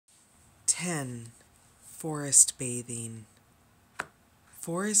10. Forest bathing.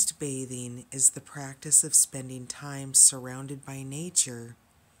 Forest bathing is the practice of spending time surrounded by nature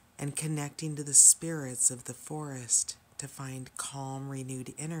and connecting to the spirits of the forest to find calm,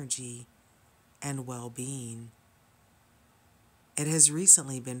 renewed energy and well-being. It has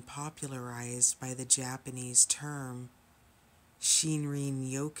recently been popularized by the Japanese term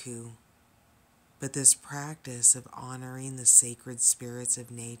Shinrin-yoku, but this practice of honoring the sacred spirits of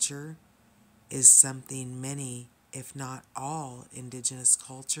nature is something many, if not all, indigenous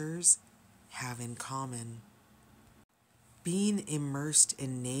cultures have in common. Being immersed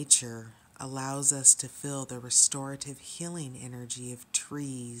in nature allows us to feel the restorative healing energy of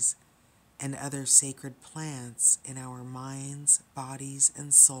trees and other sacred plants in our minds, bodies,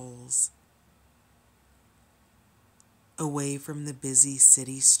 and souls. Away from the busy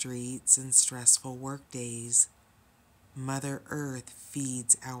city streets and stressful workdays, Mother Earth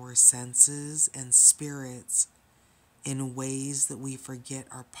feeds our senses and spirits in ways that we forget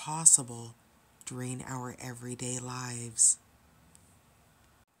are possible during our everyday lives.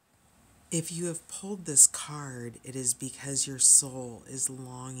 If you have pulled this card, it is because your soul is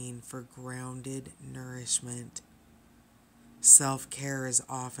longing for grounded nourishment. Self-care is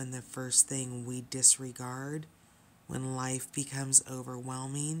often the first thing we disregard when life becomes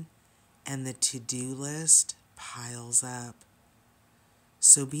overwhelming and the to-do list piles up.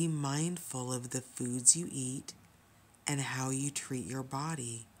 So be mindful of the foods you eat and how you treat your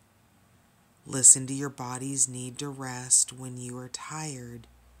body. Listen to your body's need to rest when you are tired,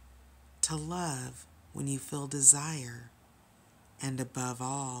 to love when you feel desire, and above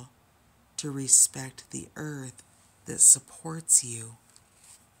all, to respect the earth that supports you.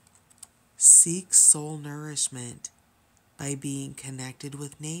 Seek soul nourishment by being connected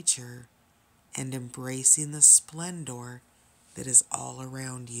with nature and embracing the splendor that is all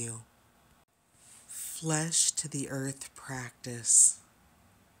around you. Flesh to the earth practice.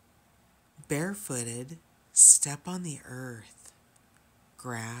 Barefooted, step on the earth.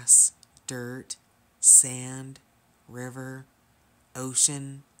 Grass, dirt, sand, river,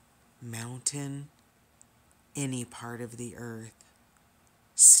 ocean, mountain, any part of the earth.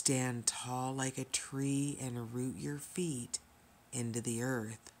 Stand tall like a tree and root your feet into the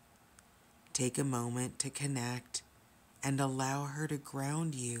earth. Take a moment to connect and allow her to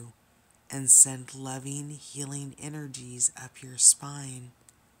ground you and send loving, healing energies up your spine.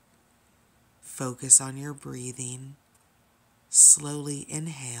 Focus on your breathing. Slowly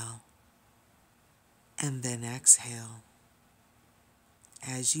inhale and then exhale.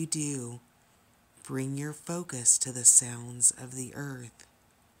 As you do, bring your focus to the sounds of the earth.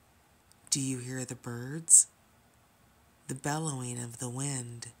 Do you hear the birds? The bellowing of the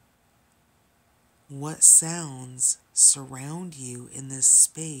wind? What sounds surround you in this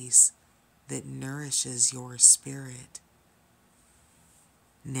space that nourishes your spirit?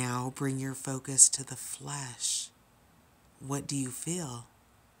 Now bring your focus to the flesh. What do you feel?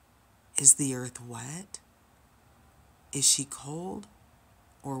 Is the earth wet? Is she cold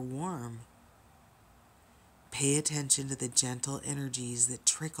or warm? Pay attention to the gentle energies that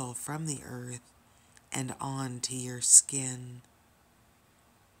trickle from the earth and onto your skin.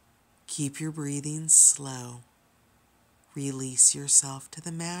 Keep your breathing slow. Release yourself to the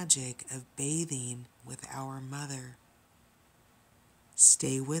magic of bathing with our Mother.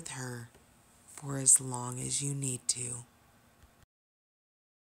 Stay with her for as long as you need to.